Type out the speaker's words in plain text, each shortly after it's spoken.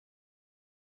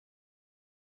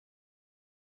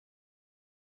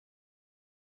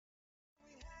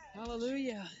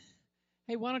Hallelujah.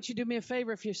 Hey, why don't you do me a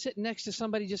favor? If you're sitting next to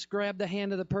somebody, just grab the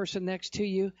hand of the person next to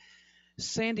you.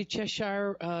 Sandy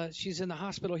Cheshire, she's in the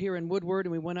hospital here in Woodward,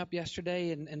 and we went up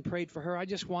yesterday and prayed for her. I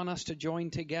just want us to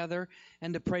join together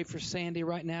and to pray for Sandy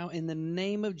right now. In the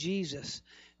name of Jesus,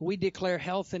 we declare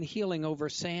health and healing over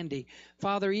Sandy.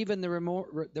 Father, even the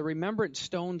remembrance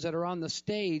stones that are on the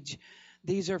stage,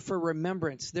 these are for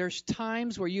remembrance. There's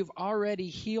times where you've already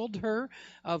healed her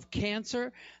of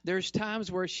cancer. There's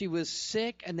times where she was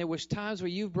sick, and there was times where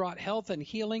you've brought health and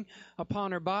healing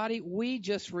upon her body. We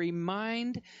just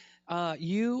remind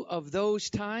you of those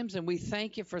times, and we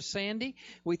thank you for Sandy.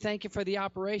 We thank you for the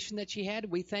operation that she had.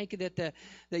 We thank you that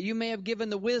you may have given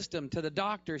the wisdom to the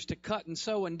doctors to cut and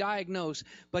sew and diagnose,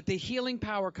 but the healing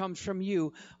power comes from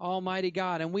you, Almighty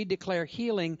God, and we declare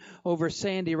healing over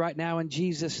Sandy right now in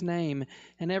Jesus' name.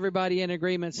 And everybody in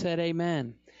agreement said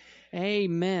amen.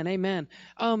 Amen. Amen.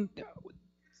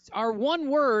 Our one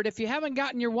word, if you haven't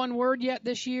gotten your one word yet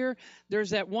this year, there's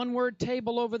that one word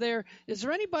table over there. Is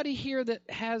there anybody here that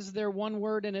has their one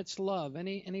word and it's love?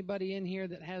 Anybody in here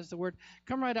that has the word?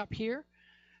 Come right up here.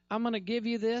 I'm going to give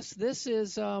you this. This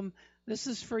is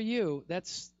for you.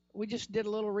 We just did a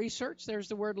little research. There's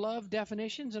the word love,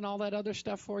 definitions, and all that other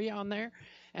stuff for you on there,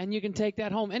 and you can take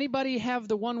that home. Anybody have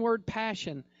the one word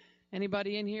passion?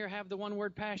 Anybody in here have the one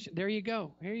word passion? There you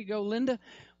go. Here you go, Linda.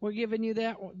 We're giving you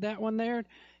that one there.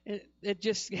 It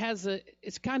just has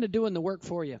it's kind of doing the work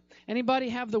for you. Anybody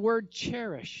have the word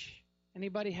cherish?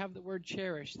 Anybody have the word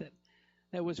cherish?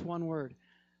 That was one word.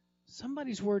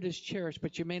 Somebody's word is cherish,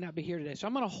 but you may not be here today. So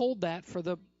I'm going to hold that for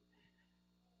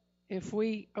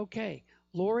okay.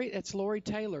 Lori, that's Lori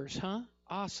Taylor's, huh?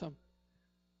 Awesome.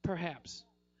 Perhaps.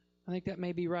 I think that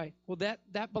may be right. Well,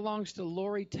 that belongs to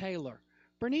Lori Taylor.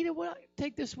 Bernita, will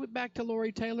take this back to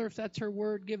Lori Taylor. If that's her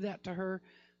word, give that to her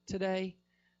today.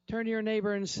 Turn to your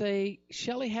neighbor and say,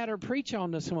 Shelley had her preach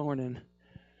on this morning.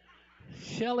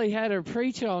 Shelley had her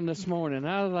preach on this morning.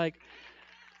 I was like,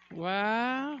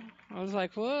 wow. I was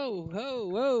like, whoa,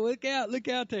 look out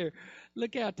there.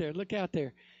 Look out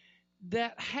there.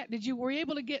 That hat, were you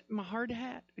able to get my hard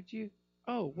hat? Did you?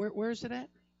 Oh, where's it at?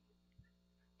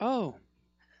 Oh.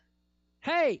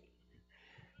 Hey.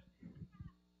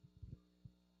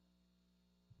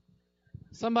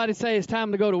 Somebody say it's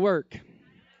time to go to work.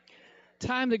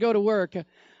 Time to go to work.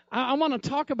 I want to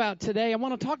talk about today, I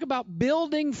want to talk about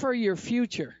building for your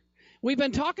future. We've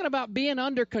been talking about being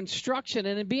under construction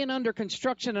and being under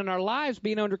construction in our lives,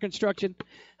 being under construction.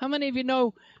 How many of you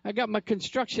know I got my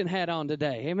construction hat on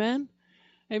today? Amen?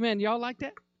 Amen. Y'all like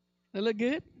that? It look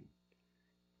good?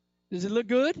 Does it look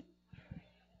good?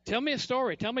 Tell me a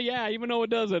story. Tell me, yeah, even though it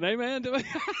doesn't. Amen?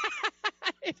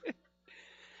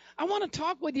 I want to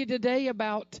talk with you today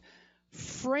about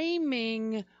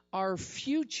framing our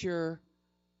future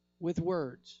with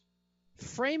words.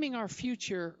 Framing our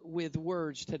future with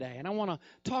words today. And I want to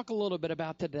talk a little bit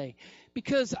about today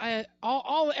because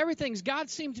God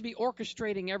seems to be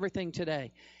orchestrating everything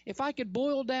today. If I could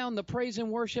boil down the praise and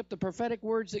worship, the prophetic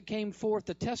words that came forth,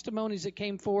 the testimonies that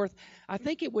came forth, I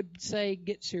think it would say,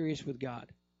 get serious with God.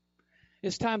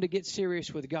 It's time to get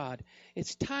serious with God.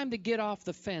 It's time to get off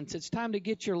the fence. It's time to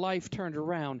get your life turned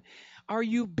around. Are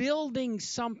you building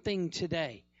something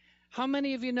today? How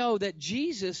many of you know that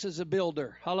Jesus is a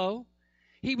builder? Hello?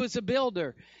 He was a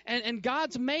builder. And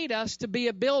God's made us to be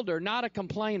a builder, not a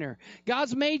complainer.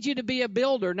 God's made you to be a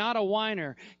builder, not a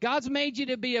whiner. God's made you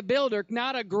to be a builder,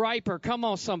 not a griper. Come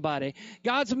on, somebody.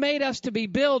 God's made us to be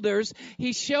builders.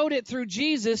 He showed it through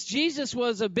Jesus. Jesus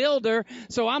was a builder,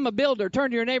 so I'm a builder. Turn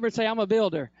to your neighbor and say, I'm a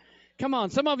builder. Come on,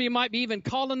 some of you might be even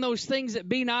calling those things that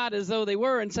be not as though they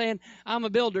were and saying, I'm a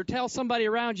builder. Tell somebody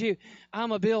around you,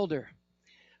 I'm a builder.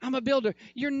 I'm a builder.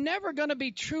 You're never going to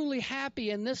be truly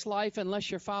happy in this life unless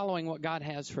you're following what God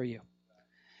has for you.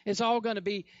 It's all going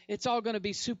to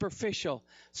be superficial.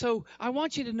 So I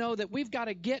want you to know that we've got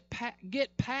to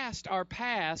get past our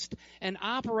past and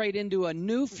operate into a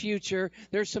new future.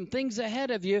 There's some things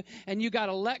ahead of you, and you got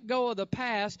to let go of the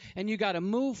past, and you got to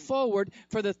move forward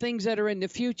for the things that are in the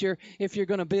future if you're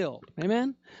going to build.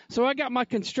 Amen? So I got my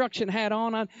construction hat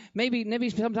on.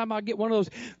 Maybe sometime I'll get one of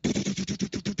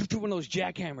those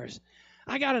jackhammers.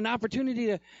 I got an opportunity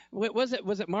to, was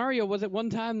it Mario? Was it one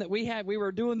time that we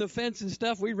were doing the fence and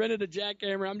stuff? We rented a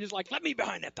jackhammer. I'm just like, let me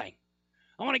behind that thing.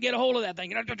 I want to get a hold of that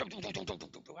thing.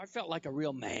 I felt like a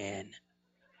real man.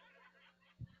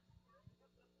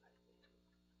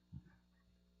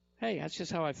 Hey, that's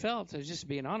just how I felt. I was just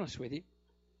being honest with you.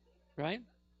 Right?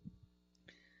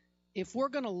 If we're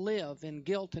going to live in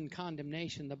guilt and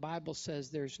condemnation, the Bible says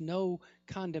there's no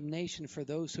condemnation for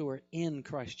those who are in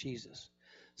Christ Jesus.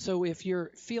 So if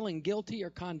you're feeling guilty or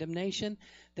condemnation,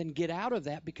 then get out of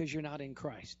that because you're not in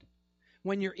Christ.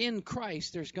 When you're in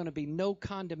Christ, there's going to be no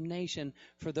condemnation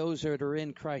for those that are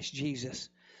in Christ Jesus.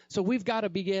 So we've got to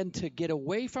begin to get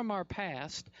away from our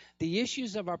past, the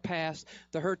issues of our past,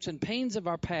 the hurts and pains of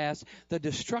our past, the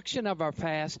destruction of our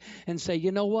past, and say,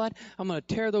 you know what? I'm going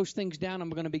to tear those things down. I'm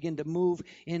going to begin to move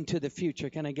into the future.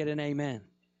 Can I get an amen?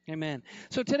 Amen.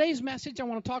 So today's message, I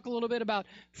want to talk a little bit about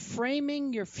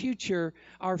framing your future,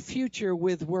 our future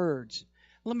with words.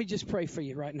 Let me just pray for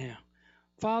you right now.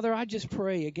 Father, I just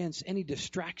pray against any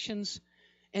distractions,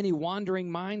 any wandering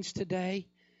minds today.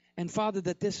 And Father,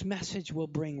 that this message will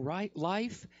bring right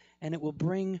life and it will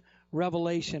bring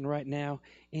revelation right now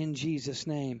in Jesus'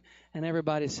 name. And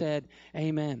everybody said,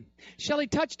 amen. Shelley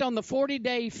touched on the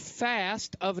 40-day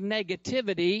fast of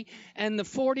negativity and the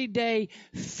 40-day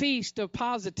feast of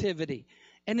positivity.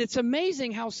 And it's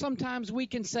amazing how sometimes we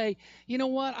can say, you know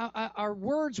what, our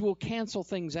words will cancel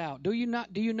things out. Do you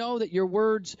know that your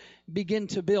words begin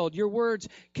to build? Your words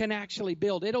can actually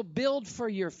build. It'll build for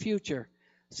your future.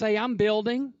 Say, I'm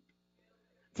building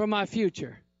for my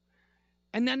future.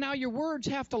 And then now your words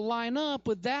have to line up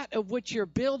with that of which you're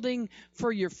building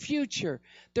for your future.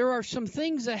 There are some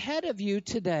things ahead of you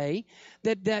today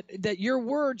that your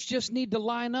words just need to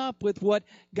line up with what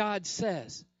God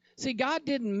says. See, God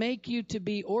didn't make you to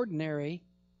be ordinary.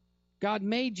 God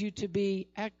made you to be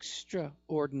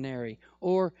extraordinary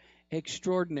or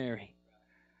extraordinary.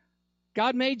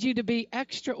 God made you to be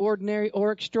extraordinary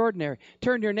or extraordinary.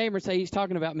 Turn to your neighbor and say, he's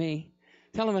talking about me.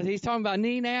 Tell him he's talking about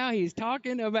me now. He's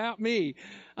talking about me.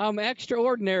 I'm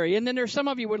extraordinary. And then there's some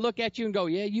of you would look at you and go,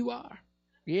 yeah, you are.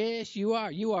 Yes, you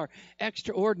are. You are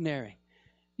extraordinary.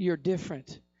 You're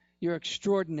different. You're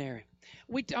extraordinary.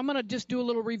 I'm going to just do a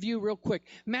little review real quick.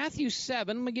 Matthew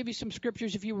 7, I'm going to give you some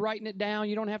scriptures. If you're writing it down,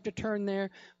 you don't have to turn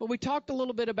there. But we talked a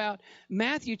little bit about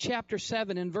Matthew chapter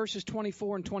 7 in verses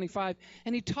 24 and 25.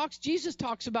 And Jesus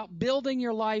talks about building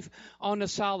your life on a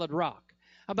solid rock.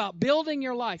 About building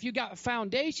your life. You got a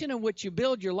foundation in which you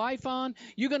build your life on.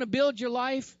 You're going to build your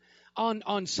life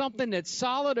on something that's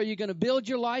solid, or you're going to build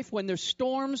your life when there's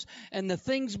storms and the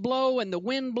things blow and the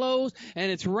wind blows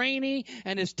and it's rainy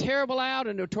and it's terrible out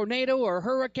and a tornado or a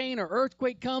hurricane or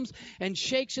earthquake comes and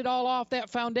shakes it all off that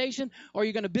foundation, or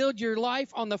you're going to build your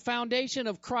life on the foundation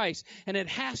of Christ, and it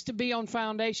has to be on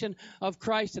foundation of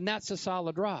Christ, and that's a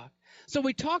solid rock. So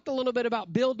we talked a little bit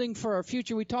about building for our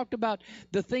future. We talked about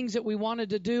the things that we wanted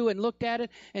to do and looked at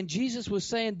it, and Jesus was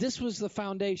saying this was the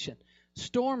foundation.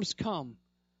 Storms come.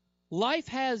 Life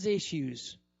has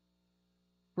issues,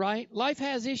 right? Life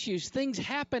has issues. Things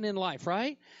happen in life,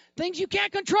 right? Things you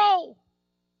can't control.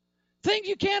 Things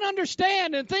you can't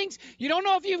understand, and things you don't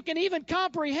know if you can even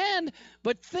comprehend,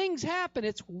 but things happen.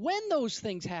 It's when those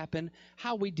things happen,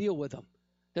 how we deal with them,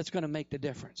 that's going to make the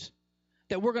difference.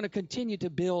 That we're going to continue to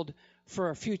build for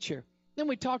our future. Then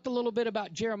we talked a little bit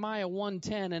about Jeremiah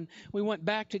 1:10, and we went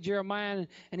back to Jeremiah,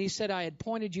 and he said, I had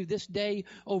appointed you this day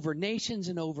over nations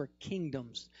and over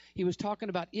kingdoms. He was talking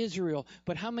about Israel,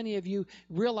 but how many of you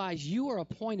realize you are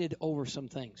appointed over some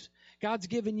things? God's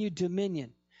given you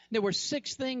dominion. There were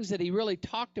 6 things that he really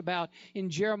talked about in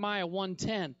Jeremiah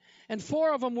 1:10. And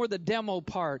 4 of them were the demo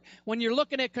part. When you're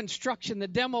looking at construction, the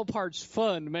demo part's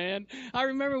fun, man. I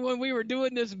remember when we were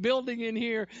doing this building in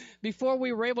here, before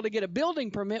we were able to get a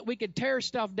building permit, we could tear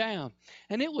stuff down.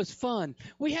 And it was fun.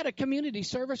 We had a community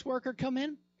service worker come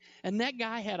in, and that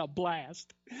guy had a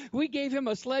blast. We gave him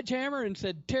a sledgehammer and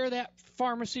said, tear that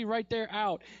pharmacy right there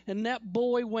out. And that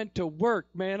boy went to work,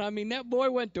 man. I mean, that boy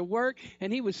went to work,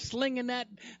 and he was slinging that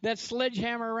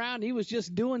sledgehammer around. He was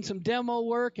just doing some demo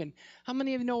work. And how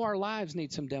many of you know our lives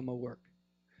need some demo work?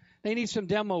 They need some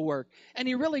demo work. And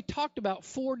he really talked about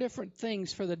 4 different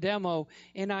things for the demo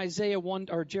in Isaiah 1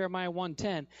 or Jeremiah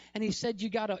 1:10. And he said, you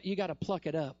gotta pluck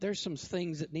it up. There's some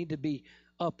things that need to be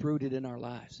uprooted in our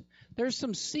lives. There's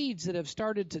some seeds that have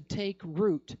started to take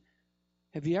root.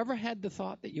 Have you ever had the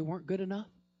thought that you weren't good enough?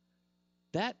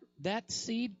 That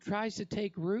seed tries to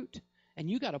take root, and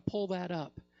you got to pull that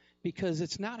up, because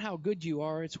it's not how good you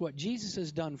are. It's what Jesus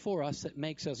has done for us that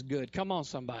makes us good. Come on,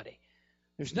 somebody.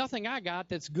 There's nothing I got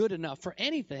that's good enough for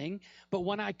anything, but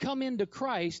when I come into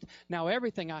Christ, now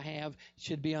everything I have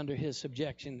should be under his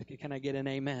subjection. Can I get an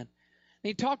amen? And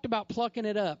he talked about plucking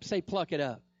it up. Say, pluck it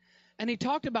up. And he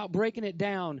talked about breaking it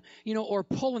down, or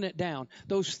pulling it down.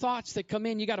 Those thoughts that come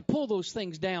in, you got to pull those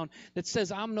things down that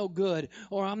says, I'm no good,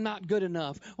 or I'm not good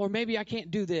enough, or maybe I can't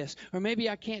do this, or maybe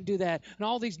I can't do that. And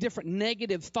all these different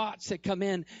negative thoughts that come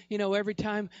in, every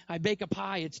time I bake a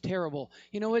pie, it's terrible.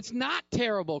 It's not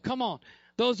terrible. Come on.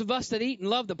 Those of us that eat and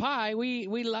love the pie, we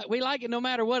like it no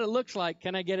matter what it looks like.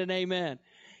 Can I get an amen?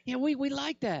 Yeah, we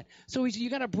like that. So you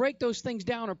got to break those things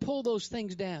down or pull those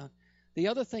things down. The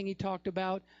other thing he talked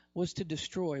about was to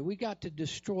destroy. We got to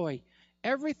destroy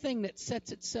everything that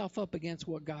sets itself up against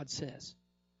what God says,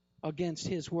 against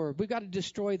his word. We got to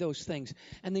destroy those things.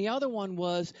 And the other one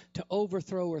was to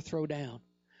overthrow or throw down.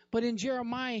 But in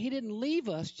Jeremiah, he didn't leave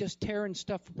us just tearing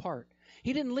stuff apart.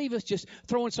 He didn't leave us just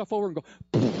throwing stuff over and go,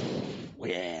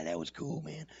 yeah, that was cool,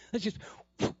 man. Let's just.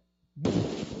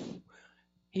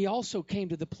 He also came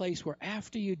to the place where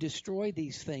after you destroy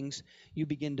these things, you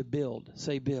begin to build.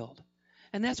 Say build.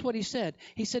 And that's what he said.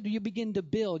 He said you begin to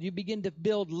build. You begin to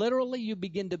build literally. You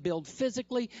begin to build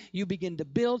physically. You begin to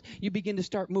build. You begin to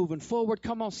start moving forward.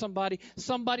 Come on, somebody.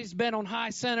 Somebody's been on high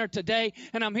center today,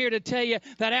 and I'm here to tell you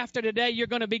that after today, you're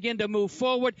going to begin to move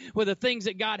forward with the things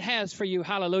that God has for you.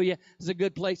 Hallelujah. It's a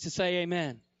good place to say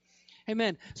amen.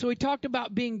 Amen. So he talked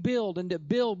about being build, and to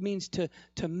build means to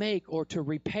make or to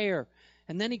repair.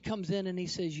 And then he comes in and he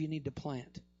says you need to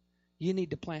plant. You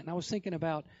need to plant. And I was thinking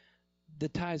about the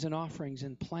tithes and offerings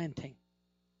and planting.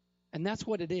 And that's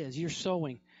what it is. You're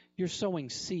sowing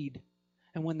seed.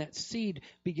 And when that seed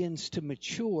begins to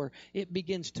mature, it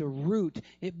begins to root,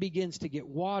 it begins to get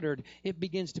watered, it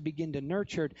begins to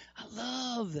nurtured.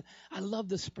 I love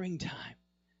the springtime.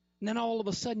 And then all of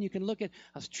a sudden you can look at,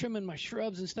 I was trimming my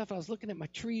shrubs and stuff. I was looking at my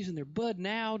trees and they're budding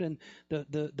out, and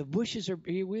the bushes are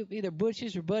either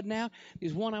bushes or budding out.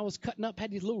 There's one I was cutting up,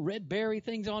 had these little red berry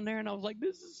things on there, and I was like,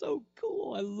 this is so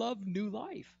cool. I love new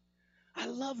life. I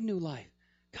love new life.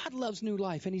 God loves new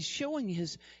life, and he's showing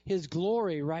his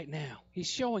glory right now.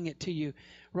 He's showing it to you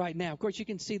right now. Of course, you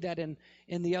can see that in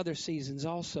the other seasons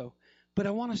also. But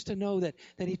I want us to know that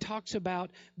he talks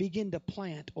about begin to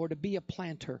plant or to be a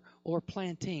planter or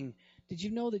planting. Did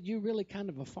you know that you're really kind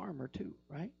of a farmer too,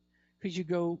 right? Because you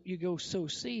go sow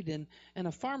seed, and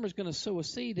a farmer's going to sow a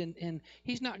seed, and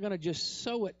he's not going to just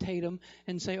sow it, Tatum,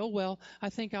 and say, oh, well, I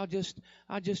think I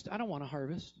don't want to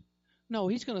harvest. No,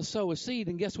 he's going to sow a seed,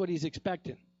 and guess what he's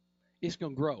expecting? It's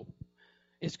going to grow.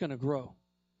 It's going to grow.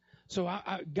 So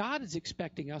God is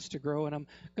expecting us to grow, and I'm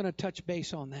going to touch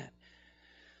base on that.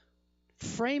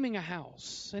 Framing a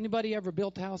house. Anybody ever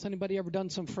built a house? Anybody ever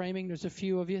done some framing? There's a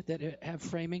few of you that have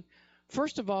framing.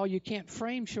 First of all, you can't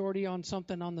frame, Shorty, on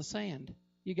something on the sand.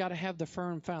 You got to have the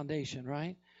firm foundation,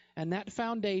 right? And that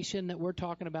foundation that we're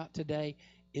talking about today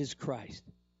is Christ.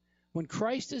 When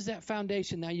Christ is that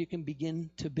foundation, now you can begin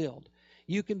to build.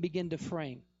 You can begin to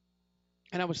frame.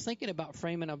 And I was thinking about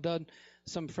framing. I've done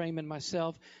some framing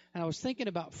myself. And I was thinking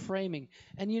about framing.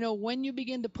 And, when you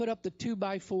begin to put up the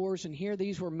 2x4s, and here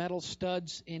these were metal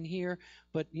studs in here,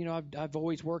 but, I've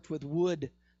always worked with wood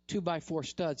 2x4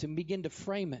 studs, and begin to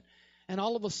frame it. And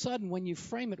all of a sudden, when you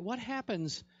frame it, what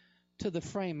happens to the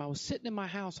frame? I was sitting in my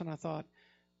house, and I thought,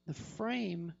 the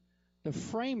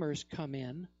framers come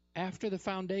in after the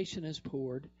foundation is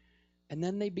poured, and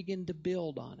then they begin to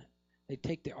build on it. They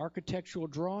take the architectural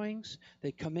drawings,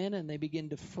 they come in and they begin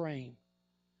to frame.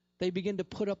 They begin to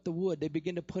put up the wood, they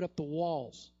begin to put up the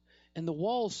walls. And the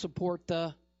walls support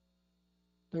the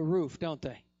roof, don't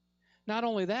they? Not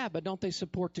only that, but don't they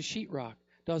support the sheetrock?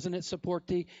 Doesn't it support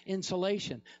the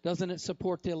insulation? Doesn't it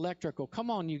support the electrical?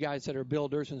 Come on, you guys that are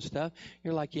builders and stuff.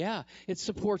 You're like, yeah, it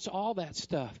supports all that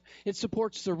stuff. It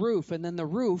supports the roof, and then the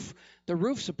roof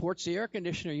supports the air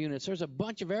conditioner units. There's a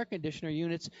bunch of air conditioner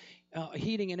units,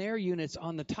 heating and air units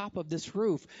on the top of this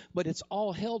roof, but it's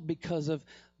all held because of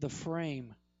the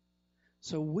frame.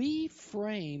 So we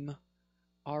frame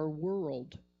our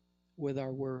world with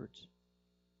our words.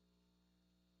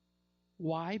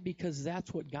 Why? Because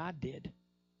that's what God did.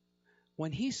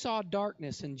 When he saw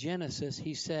darkness in Genesis,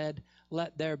 he said,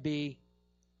 let there be,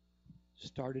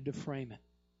 started to frame it.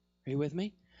 Are you with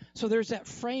me? So there's that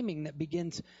framing that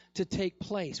begins to take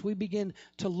place. We begin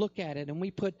to look at it, and we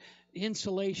put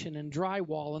insulation and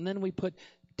drywall, and then we put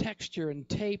texture and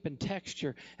tape and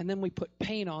texture, and then we put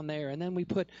paint on there, and then we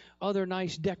put other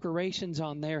nice decorations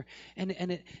on there, and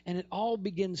it all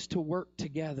begins to work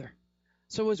together.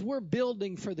 So as we're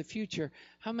building for the future,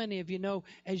 how many of you know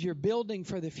as you're building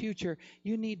for the future,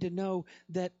 you need to know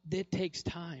that it takes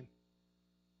time?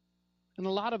 And a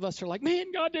lot of us are like,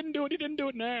 man, God didn't do it. He didn't do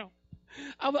it now.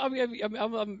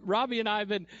 Robbie and I have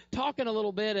been talking a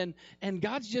little bit, and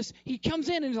God's just, he comes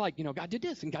in and he's like, God did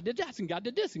this, and God did that, and God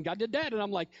did this, and God did that. And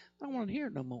I'm like, I don't want to hear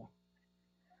it no more.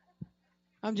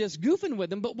 I'm just goofing with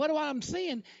them. But what I'm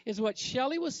saying is what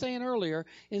Shelley was saying earlier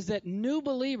is that new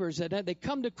believers, that they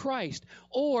come to Christ,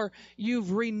 or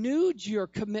you've renewed your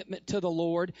commitment to the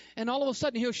Lord, and all of a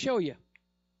sudden he'll show you,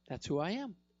 that's who I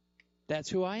am.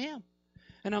 That's who I am.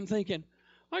 And I'm thinking,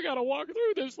 I got to walk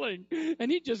through this thing.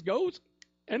 And he just goes,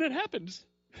 and it happens.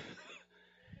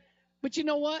 But you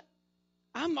know what?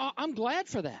 I'm glad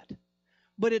for that.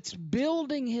 But it's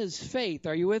building his faith.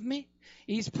 Are you with me?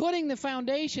 He's putting the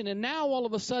foundation, and now all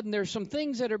of a sudden there's some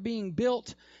things that are being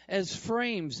built as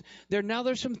frames.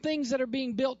 There's some things that are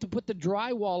being built to put the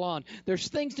drywall on. There's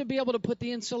things to be able to put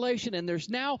the insulation in.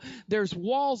 There's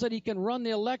walls that he can run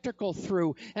the electrical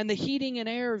through and the heating and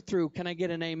air through. Can I get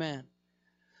an amen?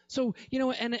 So,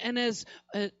 and as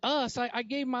I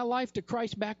gave my life to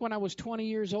Christ back when I was 20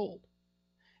 years old.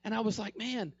 And I was like,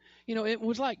 man, it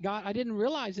was like God, I didn't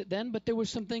realize it then, but there was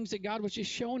some things that God was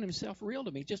just showing himself real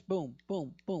to me. Just boom,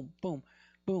 boom, boom, boom,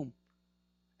 boom.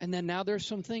 And then now there's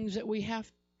some things that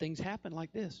things happen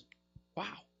like this. Wow.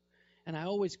 And I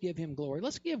always give him glory.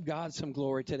 Let's give God some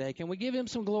glory today. Can we give him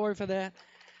some glory for that?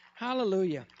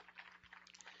 Hallelujah.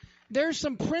 There's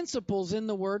some principles in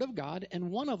the Word of God,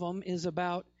 and one of them is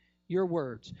about your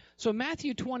words. So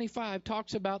Matthew 25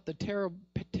 talks about the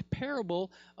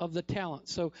parable of the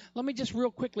talents. So let me just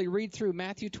real quickly read through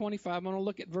Matthew 25. I'm going to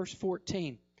look at verse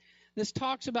 14. This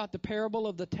talks about the parable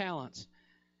of the talents.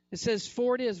 It says,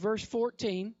 for it is, verse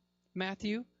 14,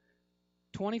 Matthew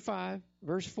 25,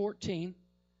 verse 14.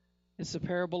 It's the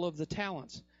parable of the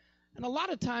talents. And a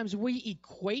lot of times we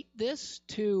equate this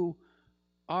to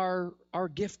our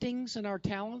giftings and our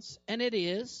talents, and it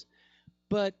is,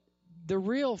 but the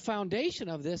real foundation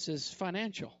of this is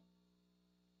financial.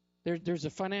 There's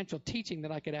a financial teaching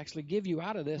that I could actually give you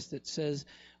out of this that says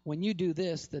when you do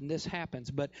this, then this happens.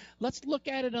 But let's look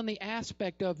at it on the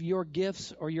aspect of your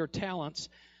gifts or your talents.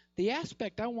 The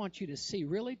aspect I want you to see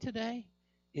really today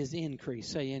is increase.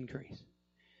 Say increase.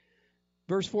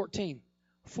 Verse 14.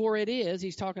 For it is,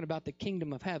 he's talking about the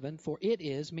kingdom of heaven. For it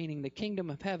is, meaning the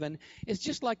kingdom of heaven, is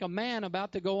just like a man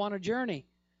about to go on a journey,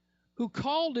 who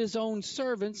called his own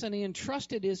servants, and he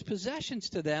entrusted his possessions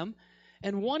to them.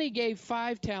 And one he gave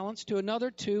 5 talents, to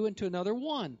another 2, and to another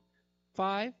 1.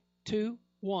 5, 2,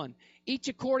 1. Each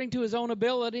according to his own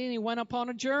ability, and he went upon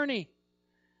a journey.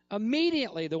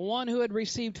 Immediately, the one who had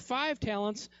received 5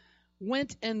 talents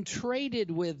went and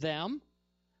traded with them,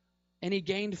 and he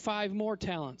gained 5 more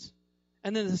talents.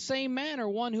 And in the same manner,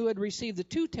 one who had received the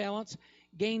 2 talents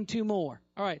gained 2 more.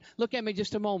 All right, look at me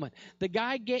just a moment. The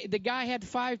guy had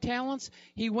 5 talents.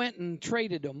 He went and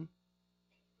traded them.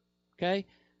 Okay?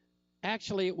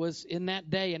 Actually, it was in that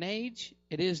day and age.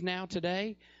 It is now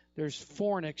today. There's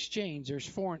foreign exchange. There's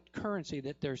foreign currency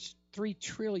that there's $3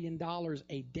 trillion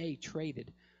a day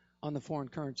traded on the foreign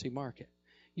currency market.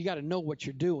 You got to know what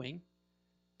you're doing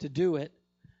to do it.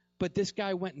 But this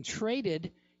guy went and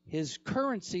traded his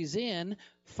currencies in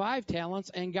 5 talents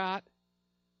and got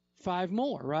 5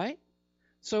 more, right?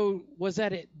 So was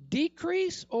that a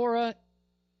decrease or a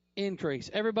increase?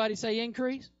 Everybody say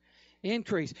increase?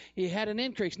 Increase. He had an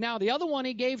increase. Now, the other one,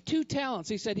 he gave 2 talents.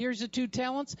 He said, here's the 2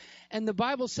 talents. And the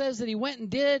Bible says that he went and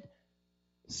did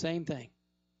the same thing.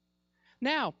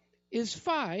 Now, is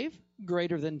 5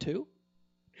 greater than 2?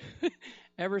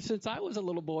 Ever since I was a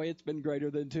little boy, it's been greater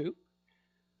than 2.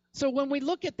 So when we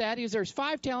look at that, there's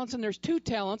 5 talents and there's 2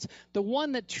 talents. The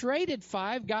one that traded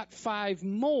 5 got 5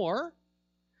 more.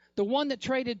 The one that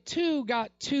traded 2 got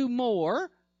 2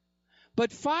 more.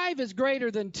 But 5 is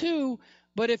greater than 2.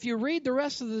 But if you read the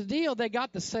rest of the deal, they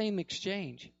got the same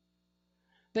exchange.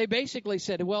 They basically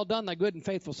said, well done, thy good and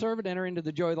faithful servant. Enter into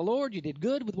the joy of the Lord. You did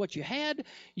good with what you had.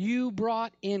 You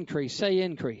brought increase. Say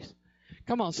increase.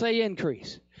 Come on, say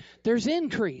increase. There's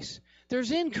increase.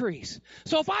 There's increase.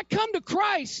 So if I come to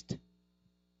Christ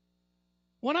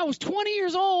when I was 20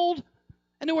 years old,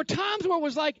 and there were times where it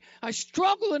was like I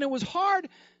struggled and it was hard,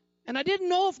 and I didn't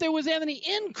know if there was any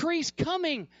increase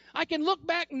coming, I can look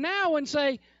back now and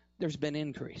say, there's been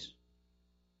increase.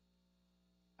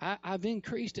 I've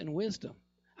increased in wisdom.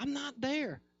 I'm not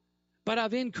there, but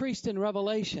I've increased in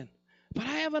revelation. But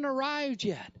I haven't arrived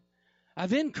yet.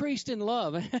 I've increased in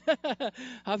love.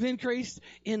 I've increased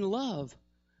in love.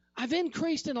 I've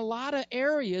increased in a lot of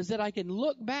areas that I can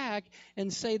look back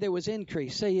and say there was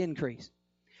increase. Say increase.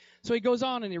 So he goes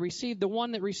on, and he received the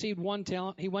one that received 1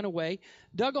 talent. He went away,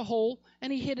 dug a hole,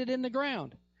 and he hid it in the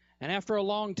ground. And after a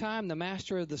long time, the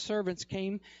master of the servants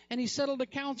came, and he settled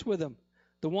accounts with them.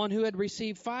 The one who had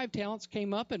received 5 talents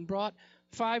came up and brought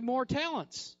 5 more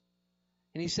talents.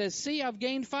 And he says, see, I've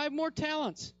gained 5 more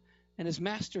talents. And his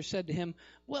master said to him,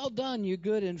 well done, you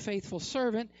good and faithful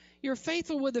servant. You're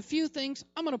faithful with a few things.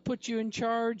 I'm going to put you in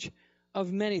charge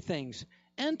of many things.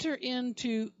 Enter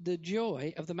into the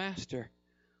joy of the master.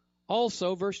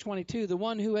 Also, verse 22, the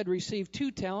one who had received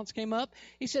 2 talents came up.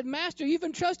 He said, Master, you've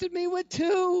entrusted me with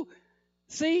 2.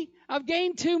 See, I've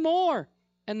gained 2 more.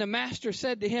 And the master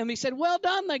said to him, he said, well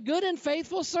done, thy good and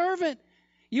faithful servant.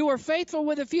 You were faithful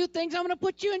with a few things. I'm going to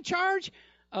put you in charge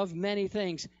of many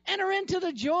things. Enter into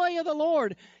the joy of the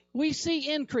Lord. We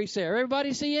see increase there.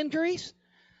 Everybody see increase?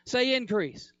 Say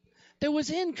increase. There was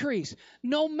increase.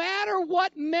 No matter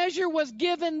what measure was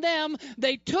given them,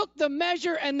 they took the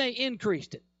measure and they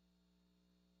increased it.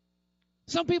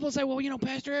 Some people say, well,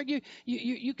 Pastor Eric,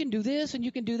 you can do this and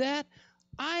you can do that.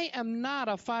 I am not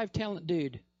a 5-talent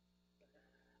dude.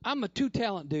 I'm a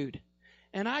 2-talent dude.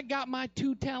 And I got my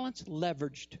 2 talents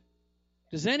leveraged.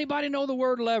 Does anybody know the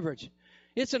word leverage?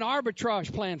 It's an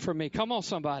arbitrage plan for me. Come on,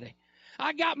 somebody.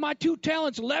 I got my 2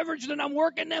 talents leveraged, and I'm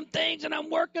working them things, and I'm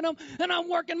working them, and I'm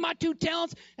working my 2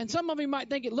 talents. And some of you might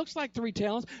think it looks like 3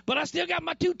 talents, but I still got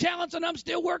my 2 talents, and I'm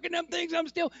still working them things.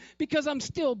 Because I'm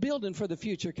still building for the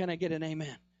future. Can I get an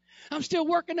amen? I'm still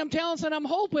working them talents, and I'm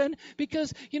hoping,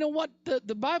 because you know what?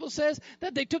 The Bible says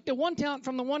that they took the 1 talent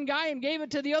from the one guy and gave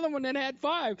it to the other one and had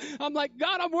 5. I'm like,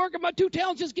 God, I'm working my 2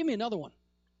 talents. Just give me another one.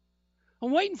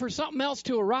 I'm waiting for something else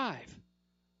to arrive.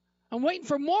 I'm waiting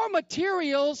for more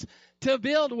materials to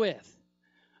build with.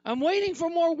 I'm waiting for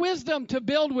more wisdom to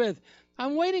build with.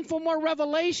 I'm waiting for more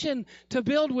revelation to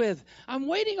build with. I'm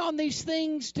waiting on these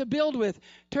things to build with.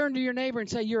 Turn to your neighbor and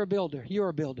say, you're a builder. You're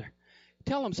a builder.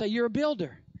 Tell them, say, you're a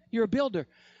builder. You're a builder.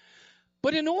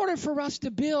 But in order for us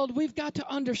to build, we've got to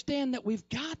understand that we've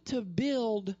got to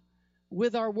build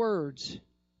with our words.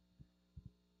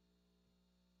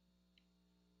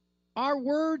 Our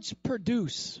words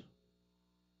produce.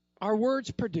 Our words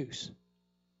produce.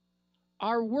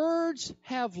 Our words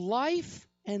have life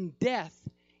and death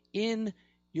in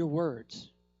your words.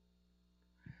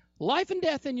 Life and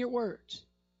death in your words.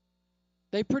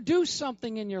 They produce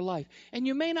something in your life. And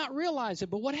you may not realize it,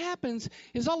 but what happens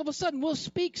is all of a sudden we'll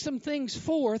speak some things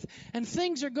forth, and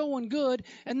things are going good,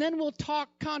 and then we'll talk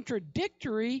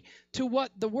contradictory to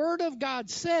what the Word of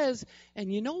God says.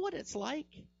 And you know what it's like?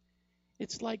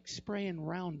 It's like spraying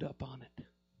Roundup on it.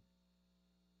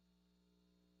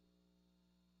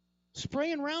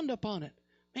 Spraying Roundup on it.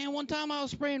 Man, one time I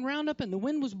was spraying Roundup and the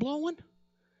wind was blowing,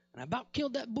 and I about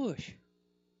killed that bush.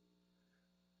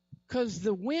 Because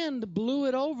the wind blew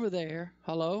it over there.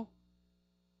 Hello?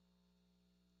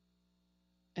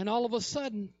 And all of a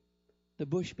sudden, the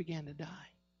bush began to die.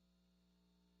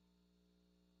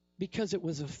 Because it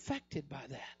was affected by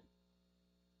that.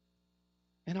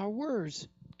 And our words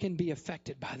can be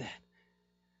affected by that.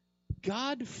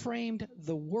 God framed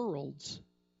the worlds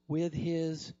with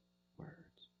His words.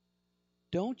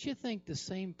 Don't you think the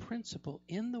same principle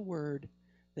in the Word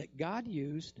that God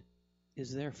used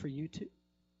is there for you too?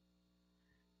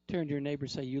 Turn to your neighbor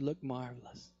and say, you look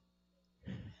marvelous.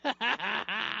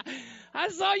 I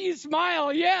saw you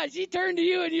smile. Yeah, she turned to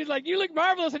you and you're like, you look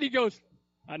marvelous. And he goes,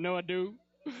 I know I do.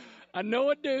 I know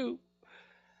I do.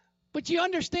 But you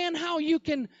understand how you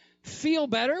can feel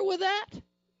better with that?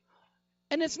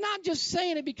 And it's not just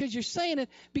saying it because you're saying it,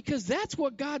 because that's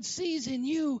what God sees in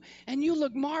you, and you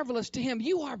look marvelous to Him.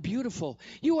 You are beautiful.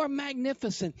 You are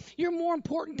magnificent. You're more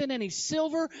important than any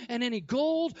silver and any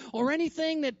gold or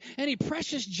anything any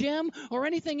precious gem or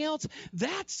anything else.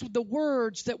 That's the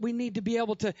words that we need to be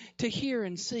able to hear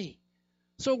and see.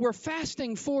 So we're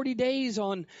fasting 40 days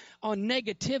on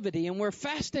negativity, and we're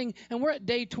fasting, and we're at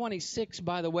day 26,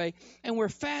 by the way, and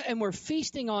we're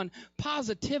feasting on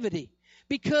positivity.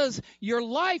 Because your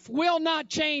life will not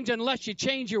change unless you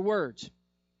change your words.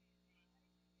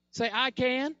 Say, I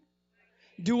can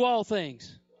do all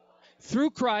things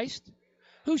through Christ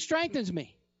who strengthens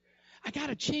me. I got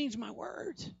to change my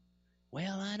words.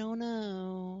 Well, I don't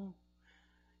know.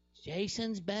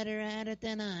 Jason's better at it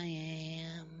than I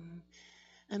am.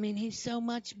 I mean, he's so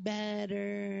much better,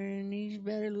 and he's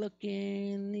better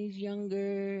looking, and he's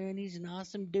younger, and he's an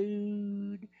awesome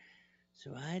dude.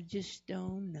 So I just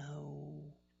don't know.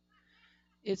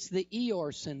 It's the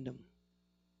Eeyore syndrome.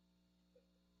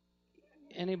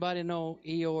 Anybody know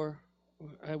Eeyore?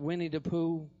 Winnie the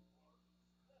Pooh?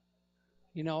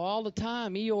 You know, all the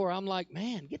time, Eeyore, I'm like,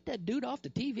 man, get that dude off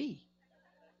the TV.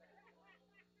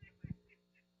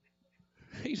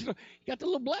 He's got the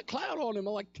little black cloud on him.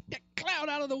 I'm like, get that cloud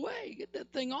out of the way. Get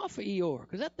that thing off of Eeyore,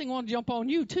 because that thing wants to jump on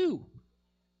you too.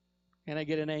 Can I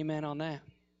get an amen on that?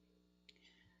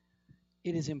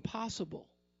 It is impossible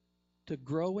to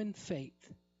grow in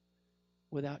faith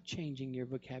without changing your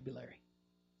vocabulary.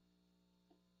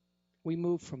 We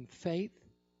move from faith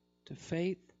to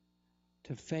faith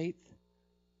to faith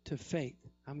to faith.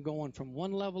 I'm going from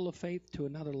one level of faith to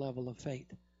another level of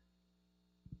faith.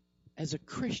 As a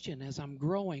Christian, as I'm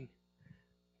growing,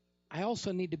 I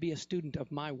also need to be a student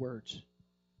of my words.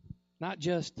 Not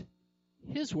just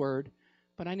His word,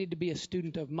 but I need to be a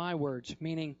student of my words,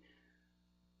 meaning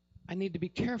I need to be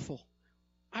careful.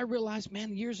 I realized,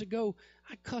 man, years ago,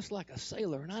 I cussed like a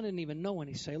sailor, and I didn't even know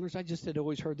any sailors. I just had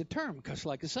always heard the term, cuss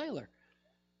like a sailor.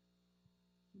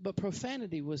 But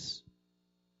profanity was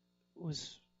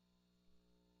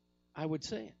I would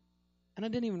say it. And I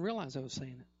didn't even realize I was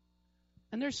saying it.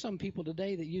 And there's some people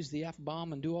today that use the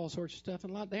F-bomb and do all sorts of stuff,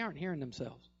 and they aren't hearing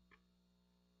themselves.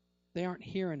 They aren't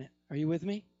hearing it. Are you with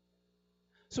me?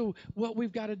 So what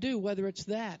we've got to do, whether it's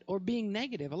that or being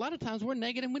negative, a lot of times we're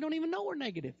negative and we don't even know we're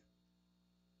negative.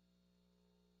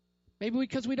 Maybe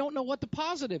because we don't know what the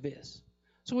positive is.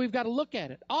 So we've got to look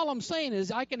at it. All I'm saying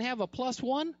is I can have a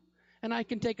 +1, and I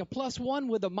can take a +1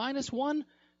 with a -1,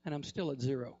 and I'm still at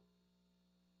 0.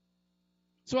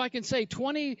 So I can say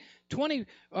 20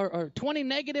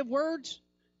 negative words,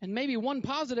 and maybe one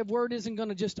positive word isn't going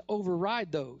to just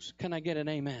override those. Can I get an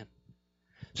amen?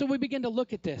 So we begin to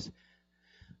look at this.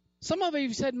 Some of you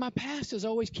have said, my past is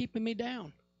always keeping me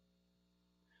down.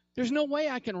 There's no way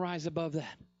I can rise above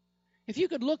that. If you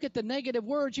could look at the negative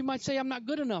words, you might say, I'm not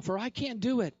good enough, or I can't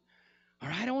do it, or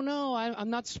I don't know, I'm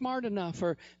not smart enough,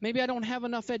 or maybe I don't have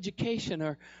enough education,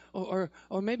 or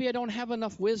maybe I don't have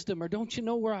enough wisdom, or don't you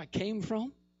know where I came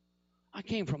from? I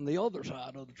came from the other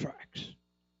side of the tracks.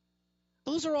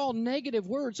 Those are all negative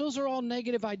words. Those are all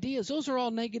negative ideas. Those are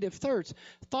all negative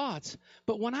thoughts.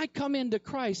 But when I come into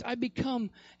Christ, I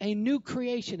become a new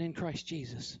creation in Christ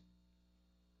Jesus.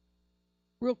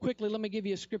 Real quickly, let me give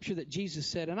you a scripture that Jesus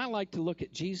said, and I like to look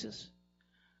at Jesus.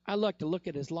 I like to look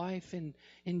at his life.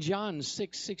 In John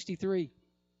 6:63,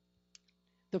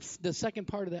 the second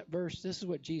part of that verse, this is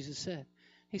what Jesus said.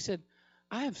 He said,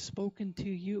 I have spoken to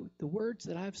you, the words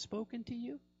that I've spoken to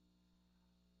you,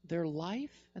 their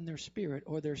life and their spirit,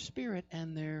 or their spirit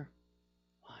and their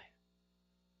life.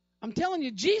 I'm telling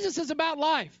you, Jesus is about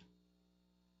life.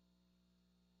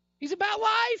 He's about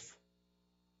life.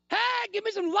 Hey, give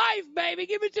me some life, baby.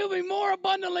 Give it to me more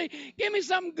abundantly. Give me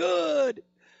something good.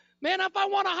 Man, if I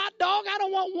want a hot dog, I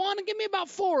don't want one. Give me about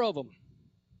 4 of them.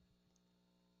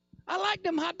 I like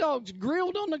them hot dogs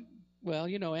grilled on the, well,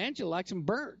 you know, Angela likes them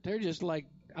burnt. They're just like,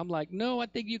 I'm like, no, I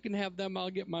think you can have them. I'll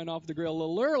get mine off the grill a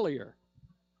little earlier.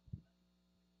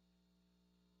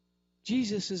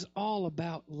 Jesus is all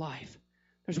about life.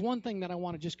 There's one thing that I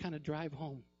want to just kind of drive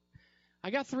home. I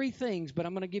got 3 things, but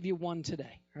I'm going to give you one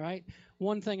today, all right?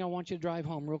 One thing I want you to drive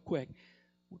home real quick.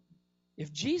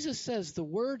 If Jesus says the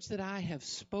words that I have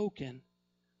spoken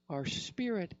are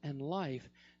spirit and life,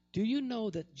 do you know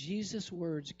that Jesus'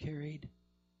 words carried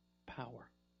power?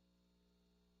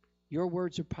 Your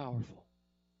words are powerful.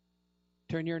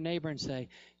 Turn to your neighbor and say,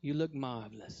 you look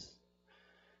marvelous.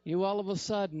 You all of a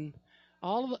sudden,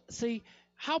 see,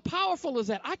 how powerful is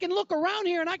that? I can look around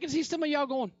here and I can see some of y'all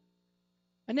going.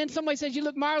 And then somebody says, you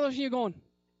look marvelous, and you're going.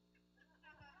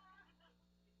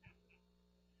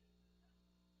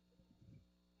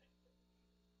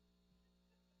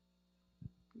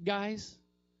 Guys,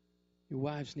 your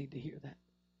wives need to hear that.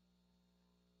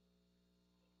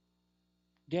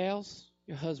 Gals,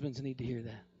 your husbands need to hear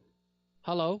that.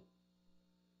 Hello?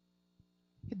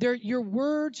 Your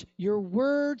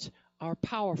words are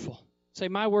powerful. Say,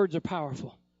 my words are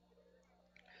powerful.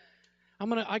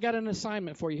 I got an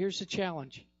assignment for you. Here's the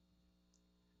challenge.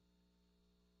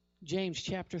 James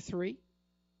chapter 3.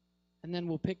 And then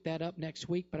we'll pick that up next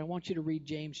week. But I want you to read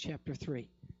James chapter 3.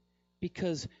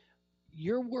 Because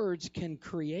your words can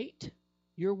create.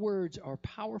 Your words are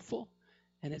powerful.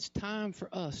 And it's time for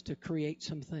us to create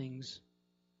some things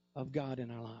of God in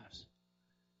our lives.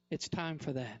 It's time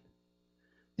for that.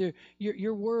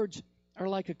 Your words are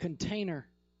like a container.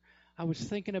 I was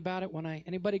thinking about it when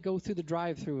anybody go through the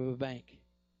drive-through of a bank?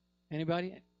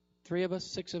 Anybody? 3 of us,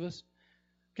 6 of us?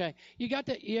 Okay. You got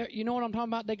that, you know what I'm talking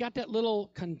about? They got that little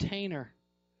container.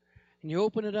 And you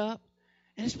open it up.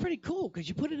 And it's pretty cool because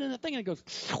you put it in the thing and it goes,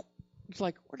 it's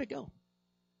like, where'd it go?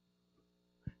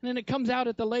 And then it comes out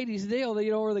at the lady's deal,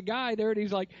 or the guy there, and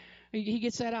he's like, he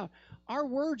gets that out. Our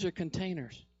words are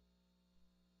containers.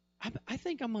 I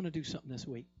think I'm going to do something this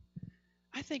week.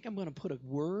 I think I'm going to put a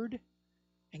word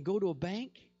and go to a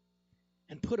bank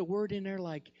and put a word in there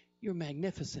like, you're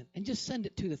magnificent, and just send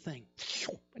it to the thing,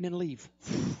 and then leave.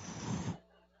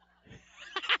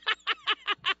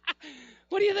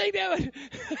 What do you think that would?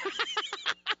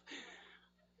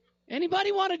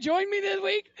 Anybody want to join me this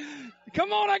week?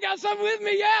 Come on, I got something with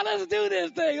me. Yeah, let's do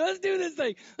this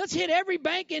thing. Let's hit every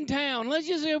bank in town.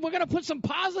 We're going to put some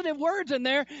positive words in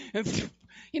there. And,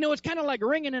 it's kind of like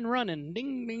ringing and running.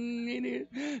 Ding, ding,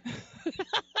 ding.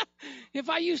 If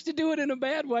I used to do it in a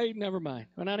bad way, never mind.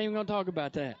 We're not even going to talk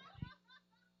about that.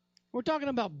 We're talking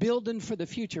about building for the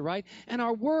future, right? And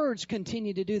our words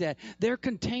continue to do that. They're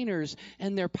containers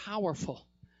and they're powerful.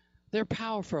 They're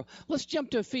powerful. Let's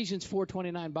jump to Ephesians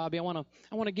 4:29, Bobby. I want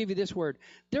to give you this word.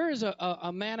 There is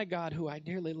a man of God who I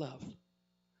dearly love,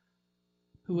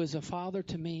 who is a father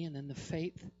to me, and in the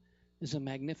faith is a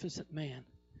magnificent man.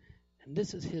 And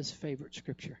this is his favorite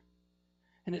scripture.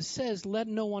 And it says, "Let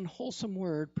no unwholesome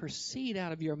word proceed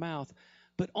out of your mouth,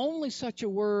 but only such a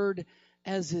word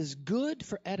as is good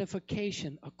for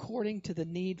edification according to the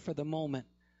need for the moment,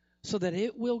 so that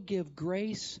it will give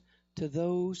grace to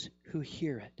those who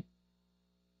hear it."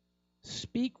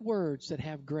 Speak words that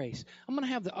have grace. I'm going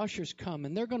to have the ushers come,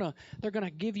 and they're going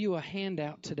to give you a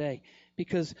handout today,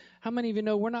 because how many of you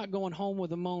know we're not going home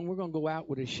with a moan, we're going to go out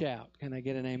with a shout. Can I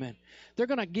get an amen? They're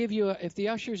going to give you if the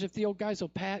old guys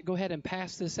will go ahead and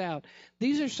pass this out.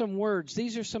 These are some words,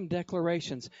 these are some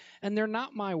declarations, and they're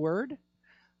not my word,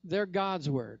 they're God's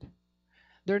word.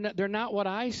 They're not what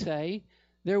I say,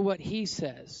 they're what he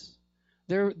says.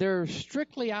 They're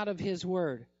strictly out of his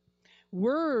word.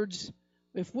 Words,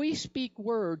 if we speak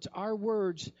words, our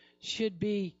words should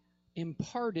be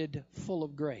imparted full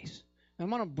of grace. I'm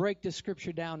going to break this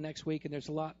scripture down next week, and there's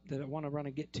a lot that I want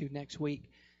to get to next week.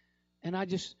 And I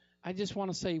just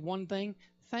want to say one thing.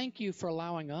 Thank you for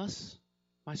allowing us,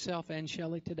 myself and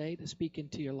Shelley, today to speak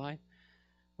into your life.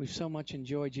 We've so much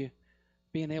enjoyed you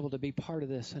being able to be part of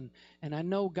this. And I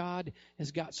know God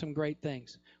has got some great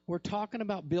things. We're talking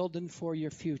about building for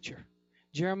your future.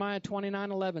 Jeremiah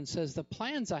 29:11 says, "The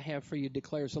plans I have for you,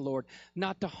 declares the Lord,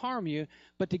 not to harm you,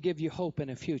 but to give you hope in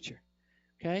a future."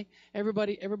 Okay?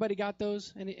 Everybody got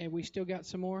those? And we still got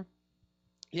some more?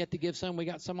 You have to give some. We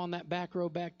got some on that back row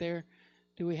back there.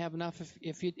 Do we have enough?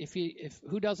 If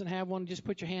who doesn't have one, just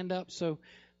put your hand up. So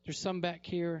there's some back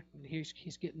here.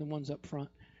 He's getting the ones up front.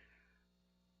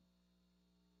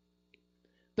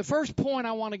 The first point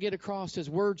I want to get across is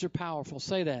words are powerful.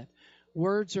 Say that.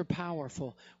 Words are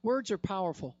powerful. Words are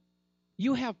powerful.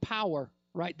 You have power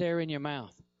right there in your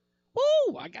mouth.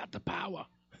 Woo! I got the power.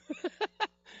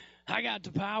 I got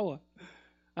the power.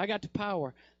 I got the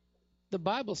power. The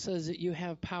Bible says that you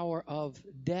have power of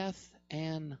death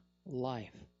and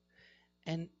life.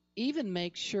 And even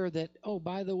make sure that, oh,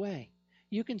 by the way,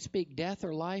 you can speak death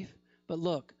or life, but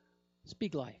look,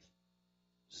 speak life.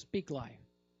 Speak life.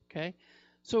 Okay?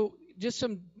 So just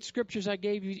some scriptures I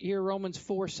gave you here, Romans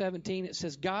 4:17. It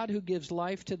says, "God who gives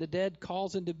life to the dead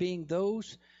calls into being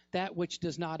that which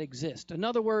does not exist." In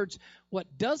other words,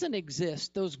 what doesn't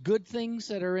exist, those good things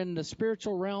that are in the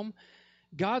spiritual realm,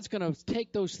 God's going to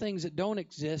take those things that don't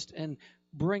exist and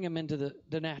bring them into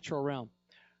the natural realm.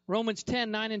 Romans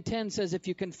 10:9 and 10 says, if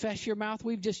you confess your mouth,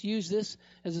 we've just used this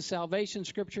as a salvation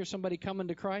scripture, somebody coming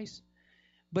to Christ,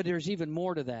 but there's even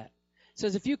more to that. It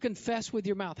says, if you confess with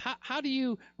your mouth, how do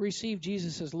you receive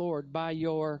Jesus as Lord? By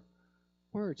your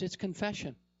words. It's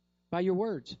confession. By your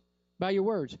words. By your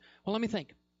words. Well, let me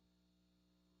think.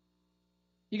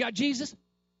 You got Jesus?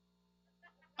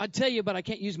 I'd tell you, but I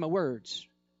can't use my words.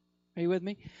 Are you with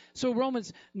me? So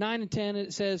Romans 9 and 10,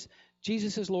 it says,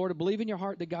 Jesus is Lord. Believe in your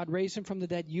heart that God raised him from the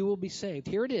dead, you will be saved.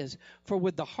 Here it is. For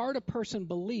with the heart a person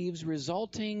believes,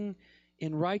 resulting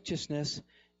in righteousness,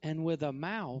 and with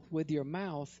your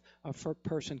mouth, a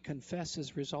person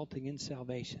confesses, resulting in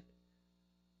salvation.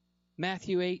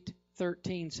 Matthew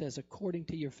 8:13 says, according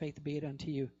to your faith be it unto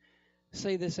you.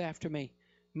 Say this after me.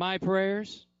 My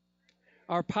prayers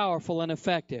are powerful and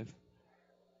effective.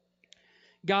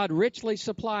 God richly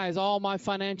supplies all my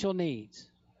financial needs.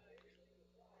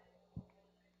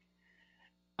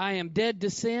 I am dead to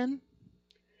sin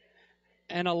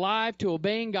and alive to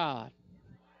obeying God.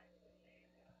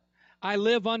 I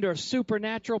live under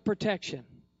supernatural protection.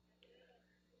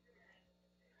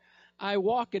 I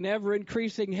walk in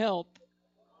ever-increasing health.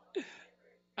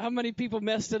 How many people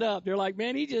messed it up? They're like,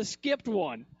 man, he just skipped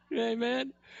one.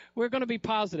 Amen. We're going to be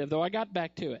positive, though. I got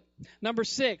back to it. Number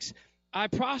 6, I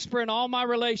prosper in all my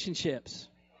relationships.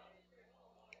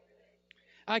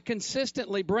 I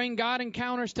consistently bring God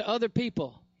encounters to other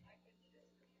people.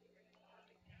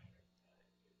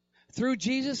 Through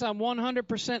Jesus, I'm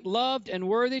 100% loved and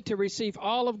worthy to receive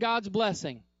all of God's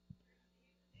blessing.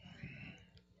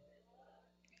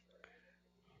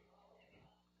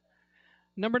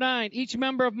 Number 9, each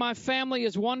member of my family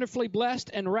is wonderfully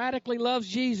blessed and radically loves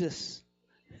Jesus.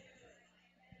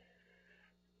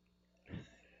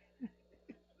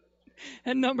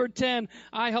 And number 10,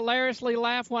 I hilariously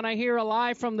laugh when I hear a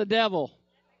lie from the devil.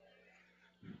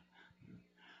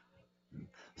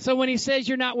 So when he says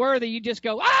you're not worthy, you just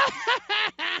go, ah!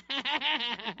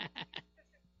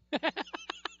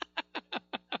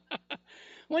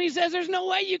 When he says there's no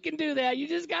way you can do that, you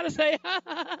just got to say,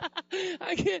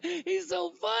 I can't. He's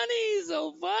so funny, he's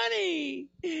so funny.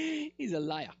 He's a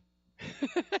liar.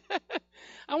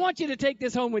 I want you to take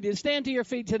this home with you. Stand to your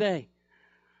feet today.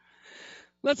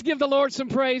 Let's give the Lord some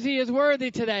praise. He is worthy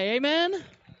today. Amen?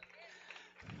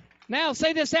 Now,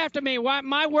 say this after me.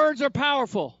 My words are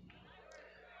powerful.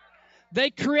 They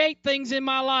create things in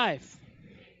my life.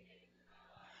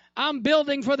 I'm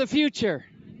building for the future.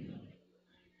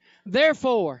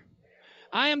 Therefore,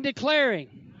 I am declaring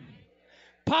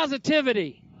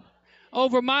positivity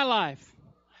over my life.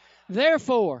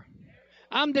 Therefore,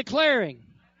 I'm declaring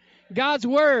God's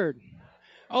word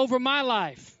over my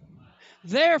life.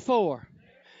 Therefore,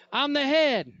 I'm the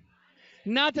head,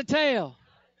 not the tail.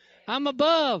 I'm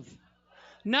above,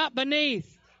 not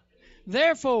beneath.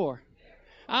 Therefore,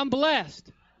 I'm blessed,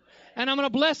 and I'm going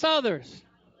to bless others.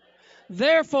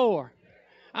 Therefore,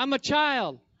 I'm a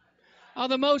child of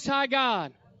the Most High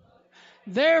God.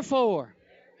 Therefore,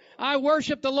 I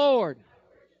worship the Lord,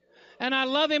 and I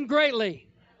love Him greatly.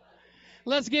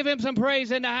 Let's give Him some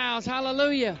praise in the house.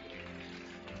 Hallelujah.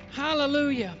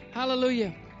 Hallelujah.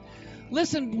 Hallelujah.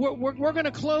 Listen, we're going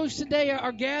to close today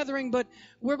our gathering, but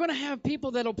we're going to have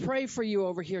people that will pray for you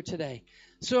over here today.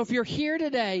 So if you're here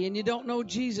today and you don't know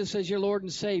Jesus as your Lord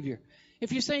and Savior,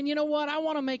 if you're saying, you know what, I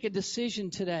want to make a decision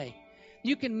today,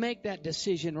 you can make that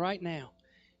decision right now.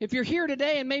 If you're here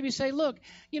today and maybe say, look,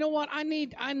 you know what, I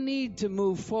need to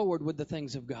move forward with the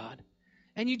things of God,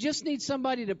 and you just need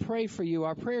somebody to pray for you,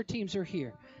 our prayer teams are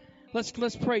here.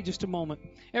 Let's pray just a moment.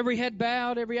 Every head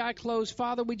bowed, every eye closed.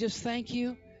 Father, we just thank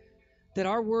you that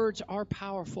our words are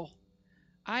powerful.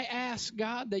 I ask,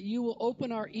 God, that you will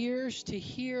open our ears to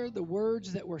hear the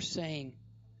words that we're saying.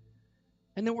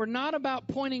 And that we're not about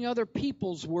pointing other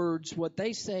people's words, what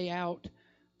they say out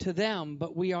to them,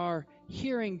 but we are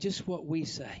hearing just what we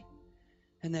say.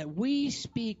 And that we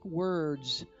speak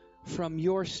words from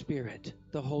your Spirit,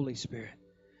 the Holy Spirit.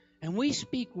 And we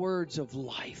speak words of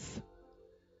life.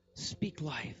 Speak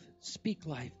life. Speak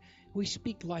life. We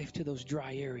speak life to those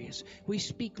dry areas. We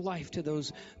speak life to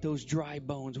those dry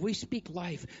bones. We speak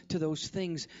life to those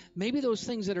things. Maybe those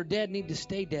things that are dead need to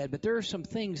stay dead, but there are some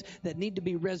things that need to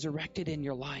be resurrected in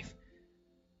your life.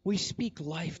 We speak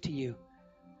life to you.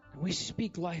 We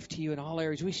speak life to you in all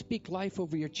areas. We speak life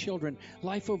over your children,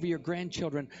 life over your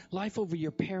grandchildren, life over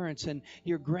your parents and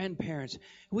your grandparents.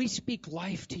 We speak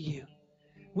life to you.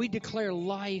 We declare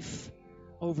life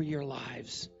over your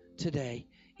lives today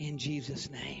in Jesus'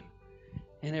 name.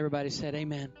 And everybody said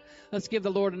amen. Let's give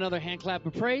the Lord another hand clap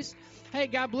of praise. Hey,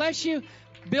 God bless you.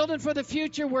 Building for the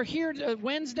future. We're here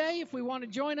Wednesday. If we want to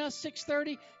join us,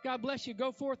 6:30. God bless you.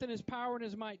 Go forth in His power and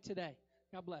His might today.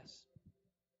 God bless.